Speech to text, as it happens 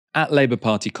At Labour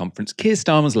Party conference, Keir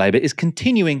Starmer's Labour is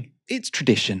continuing its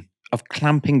tradition of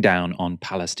clamping down on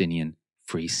Palestinian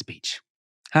free speech.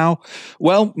 How?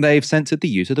 Well, they've censored the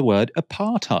use of the word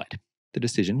apartheid. The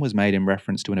decision was made in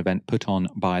reference to an event put on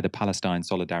by the Palestine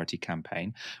Solidarity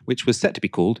Campaign, which was set to be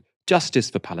called Justice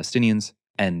for Palestinians,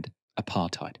 End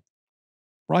Apartheid.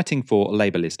 Writing for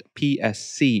Labour list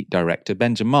PSC director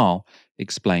Ben Jamal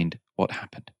explained what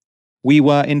happened. We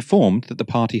were informed that the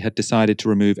party had decided to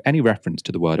remove any reference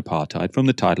to the word apartheid from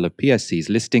the title of PSC's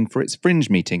listing for its fringe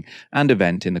meeting and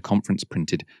event in the conference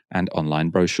printed and online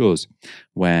brochures.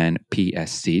 When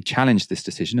PSC challenged this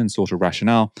decision and sought a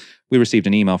rationale, we received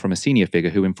an email from a senior figure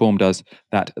who informed us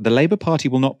that the Labour Party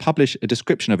will not publish a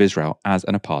description of Israel as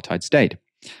an apartheid state.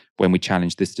 When we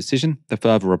challenged this decision, the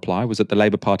further reply was that the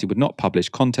Labour Party would not publish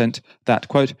content that,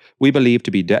 quote, we believe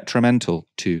to be detrimental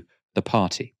to the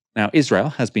party. Now,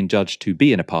 Israel has been judged to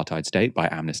be an apartheid state by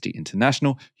Amnesty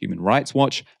International, Human Rights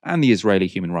Watch, and the Israeli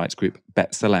human rights group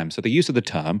B'Tselem. So the use of the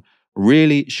term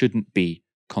really shouldn't be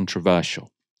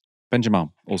controversial. Benjamin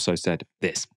also said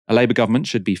this: a Labour government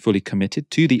should be fully committed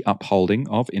to the upholding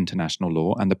of international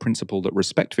law and the principle that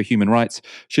respect for human rights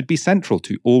should be central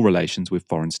to all relations with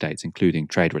foreign states, including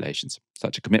trade relations.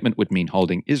 Such a commitment would mean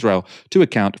holding Israel to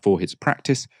account for its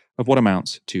practice of what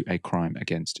amounts to a crime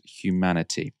against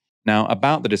humanity. Now,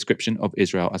 about the description of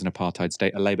Israel as an apartheid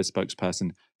state, a Labour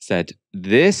spokesperson said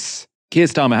this: Keir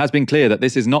Starmer has been clear that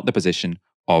this is not the position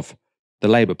of the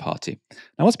Labour Party.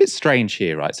 Now, what's a bit strange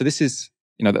here, right? So this is,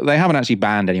 they haven't actually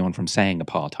banned anyone from saying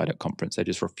apartheid at conference. They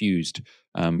just refused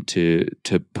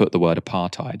to put the word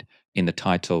apartheid in the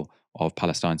title of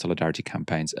Palestine Solidarity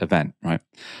Campaign's event, right?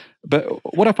 But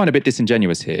what I find a bit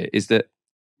disingenuous here is that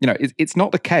it's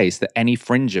not the case that any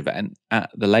fringe event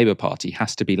at the Labour Party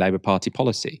has to be Labour Party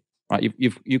policy, right?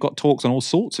 You've got talks on all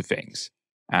sorts of things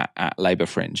at Labour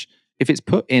Fringe. If it's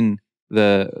put in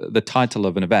the title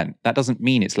of an event, that doesn't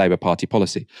mean it's Labour Party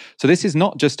policy. So this is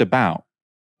not just about,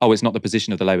 it's not the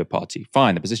position of the Labour Party.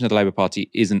 Fine, the position of the Labour Party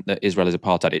isn't that Israel is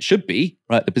apartheid. It should be,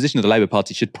 right? The position of the Labour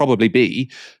Party should probably be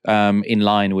in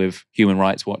line with Human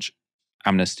Rights Watch,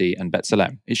 Amnesty, and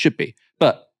B'Tselem. It should be,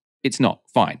 but it's not.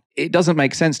 Fine. It doesn't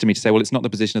make sense to me to say, well, it's not the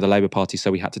position of the Labour Party,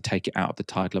 so we had to take it out of the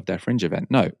title of their fringe event.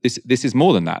 No, this is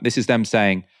more than that. This is them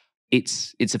saying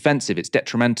it's offensive, it's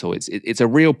detrimental, it's a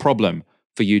real problem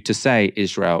for you to say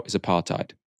Israel is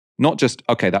apartheid. Not just,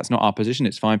 okay, that's not our position,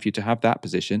 it's fine for you to have that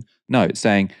position. No, it's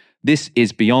saying this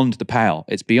is beyond the pale.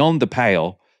 It's beyond the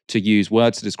pale to use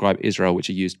words to describe Israel which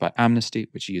are used by Amnesty,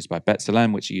 which are used by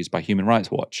B'Tselem, which are used by Human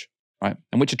Rights Watch, right?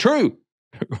 And which are true,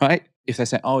 right? If they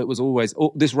say,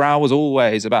 this row was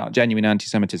always about genuine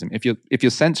anti-Semitism. If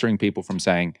you're censoring people from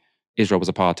saying Israel was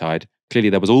apartheid, clearly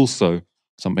there was also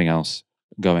something else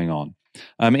going on.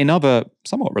 In other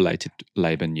somewhat related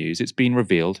Labour news, it's been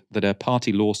revealed that a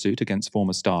party lawsuit against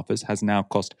former staffers has now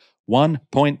cost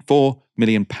 £1.4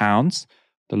 million.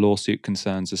 The lawsuit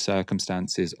concerns the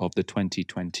circumstances of the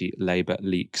 2020 Labour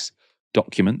leaks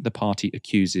document. The party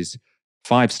accuses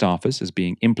 5 staffers as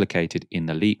being implicated in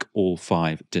the leak. All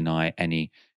 5 deny any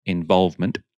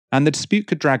involvement. And the dispute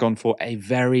could drag on for a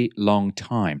very long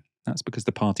time. That's because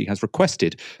the party has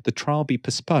requested the trial be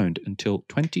postponed until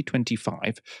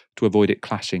 2025 to avoid it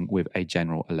clashing with a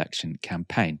general election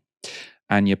campaign.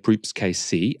 Anya Proops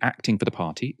KC, acting for the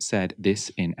party, said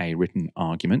this in a written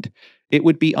argument: it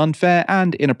would be unfair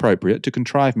and inappropriate to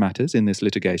contrive matters in this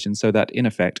litigation so that, in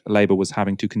effect, Labour was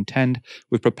having to contend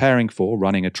with preparing for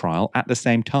running a trial at the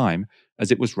same time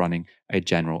as it was running a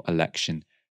general election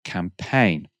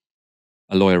campaign.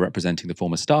 A lawyer representing the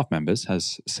former staff members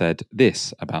has said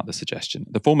this about the suggestion: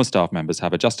 the former staff members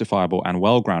have a justifiable and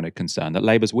well-grounded concern that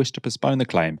Labour's wish to postpone the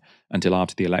claim until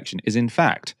after the election is in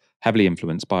fact heavily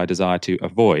influenced by a desire to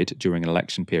avoid, during an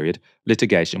election period,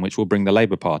 litigation which will bring the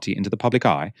Labour Party into the public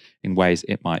eye in ways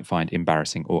it might find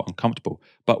embarrassing or uncomfortable,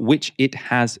 but which it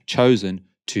has chosen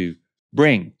to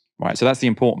bring. Right, so that's the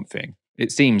important thing.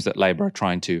 It seems that Labour are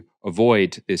trying to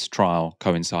avoid this trial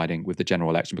coinciding with the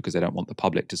general election because they don't want the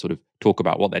public to sort of talk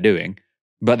about what they're doing,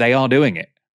 but they are doing it,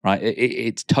 right?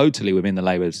 It's totally within the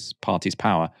Labour Party's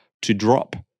power to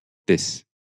drop this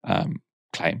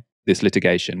claim, this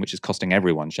litigation, which is costing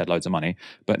everyone shed loads of money.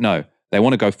 But no, they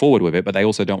want to go forward with it, but they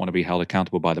also don't want to be held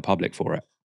accountable by the public for it,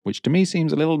 which to me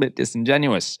seems a little bit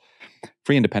disingenuous.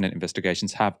 3 independent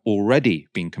investigations have already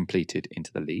been completed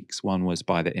into the leaks. 1 was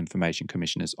by the Information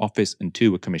Commissioner's Office and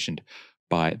 2 were commissioned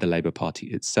by the Labour Party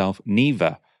itself.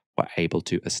 Neither were able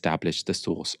to establish the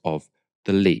source of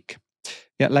the leak.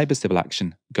 Yet Labour's civil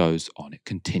action goes on. It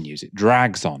continues. It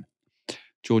drags on.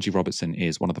 Georgie Robertson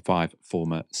is one of the 5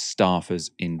 former staffers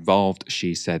involved.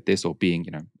 She said this, or being,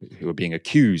 who are being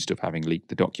accused of having leaked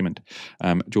the document.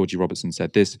 Georgie Robertson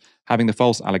said this: "Having the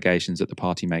false allegations that the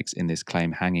party makes in this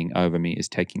claim hanging over me is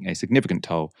taking a significant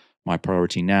toll. My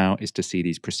priority now is to see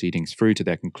these proceedings through to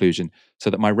their conclusion so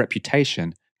that my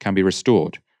reputation can be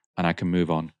restored and I can move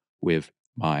on with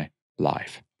my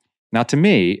life." Now, to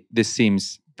me, this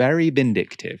seems very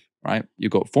vindictive, right?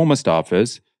 You've got former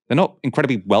staffers. They're not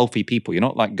incredibly wealthy people. You're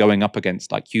not like going up against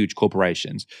like huge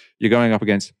corporations. You're going up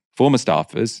against former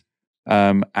staffers.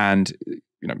 And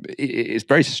it's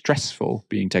very stressful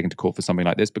being taken to court for something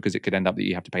like this, because it could end up that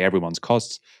you have to pay everyone's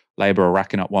costs. Labour are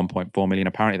racking up 1.4 million.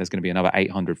 Apparently, there's going to be another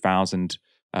 800,000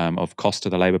 of cost to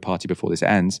the Labour Party before this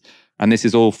ends. And this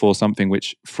is all for something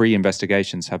which 3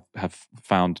 investigations have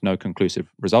found no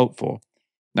conclusive result for.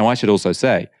 Now, I should also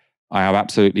say, I have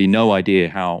absolutely no idea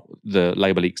how the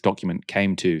Labour Leaks document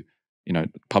came to,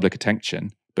 public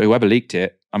attention. But whoever leaked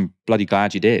it, I'm bloody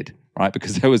glad you did, right?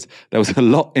 Because there was a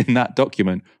lot in that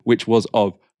document which was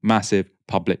of massive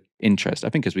public interest. I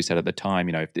think, as we said at the time,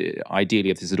 ideally,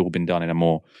 if this had all been done in a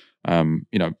more,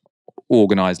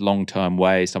 organized, long-term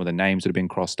way, some of the names would have been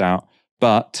crossed out.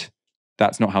 But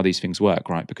that's not how these things work,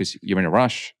 right? Because you're in a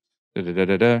rush.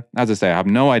 As I say, I have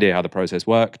no idea how the process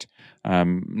worked.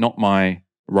 Not my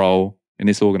role in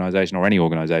this organization or any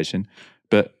organization,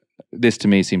 but this to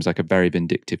me seems like a very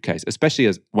vindictive case, especially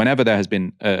as whenever there has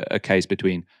been a case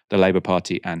between the Labour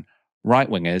Party and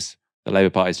right-wingers, the Labour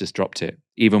Party has just dropped it.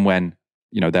 Even when,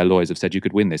 their lawyers have said you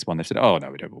could win this one, they've said, oh,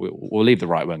 no, we don't. We'll leave the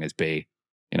right-wingers be.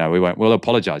 We'll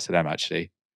apologize to them,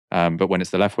 actually. But when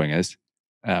it's the left-wingers,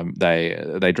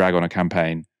 they drag on a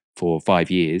campaign for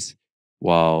 5 years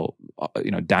while,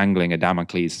 dangling a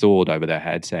Damocles sword over their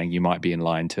head, saying you might be in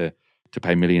line to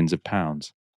pay millions of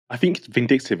pounds. I think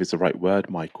vindictive is the right word,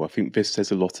 Michael. I think this says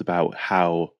a lot about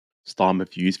how Starmer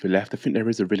views the left. I think there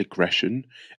is a real aggression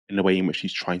in the way in which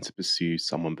he's trying to pursue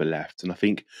someone the left. And I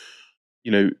think,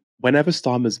 whenever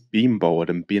Starmer's been bold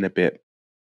and been a bit,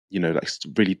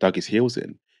 really dug his heels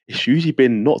in, it's usually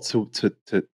been not to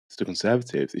the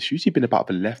Conservatives. It's usually been about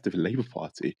the left of the Labour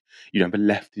Party, the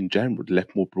left in general, the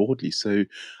left more broadly. So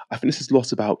I think this is a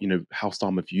lot about, how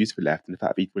Starmer views the left and the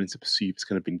fact that he's willing to pursue this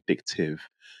kind of vindictive,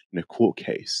 court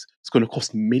case. It's going to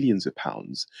cost millions of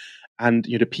pounds. And,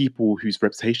 the people whose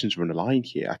reputations are on the line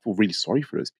here, I feel really sorry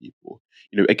for those people.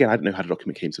 Again, I don't know how the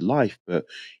document came to life, but,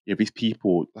 these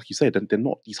people, like you said, they're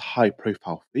not these high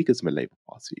profile figures in the Labour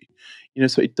Party.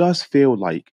 So it does feel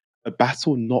like a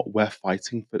battle not worth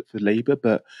fighting for Labour.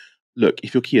 But look,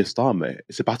 if you're Keir Starmer,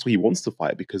 it's a battle he wants to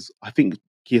fight, because I think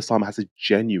Keir Starmer has a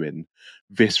genuine,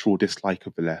 visceral dislike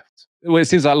of the left. Well, it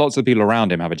seems like lots of people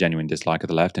around him have a genuine dislike of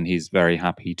the left, and he's very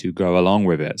happy to go along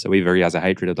with it. So either he has a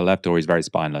hatred of the left or he's very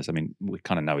spineless. I mean, we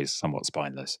kind of know he's somewhat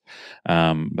spineless.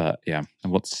 But yeah,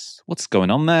 and what's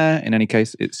going on there? In any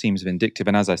case, it seems vindictive.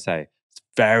 And as I say, it's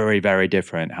very, very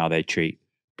different how they treat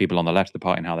people on the left of the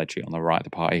party and how they treat on the right of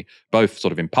the party, both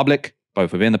sort of in public,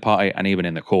 both within the party, and even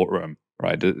in the courtroom.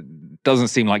 Right? It doesn't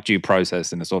seem like due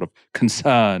process and a sort of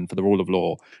concern for the rule of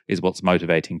law is what's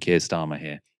motivating Keir Starmer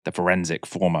here, the forensic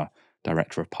former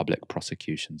Director of Public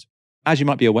Prosecutions. As you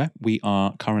might be aware, we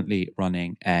are currently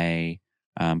running a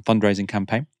fundraising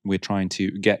campaign. We're trying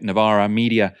to get Novara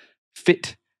media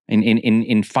fit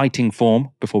in fighting form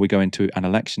before we go into an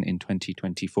election in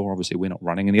 2024. Obviously, we're not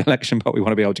running in the election, but we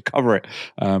want to be able to cover it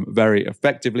very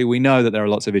effectively. We know that there are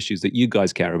lots of issues that you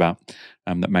guys care about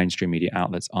that mainstream media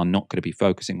outlets are not going to be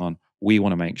focusing on. We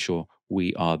want to make sure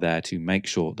we are there to make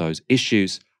sure those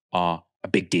issues are a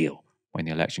big deal when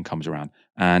the election comes around.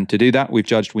 And to do that, we've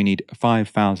judged we need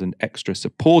 5,000 extra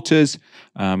supporters.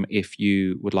 If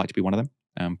you would like to be one of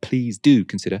them, please do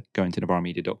consider going to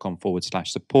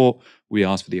novaramedia.com/support. We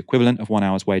ask for the equivalent of 1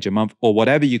 hour's wage a month, or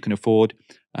whatever you can afford.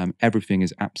 Everything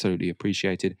is absolutely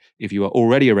appreciated. If you are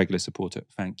already a regular supporter,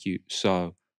 thank you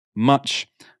so much.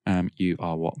 You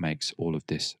are what makes all of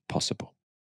this possible.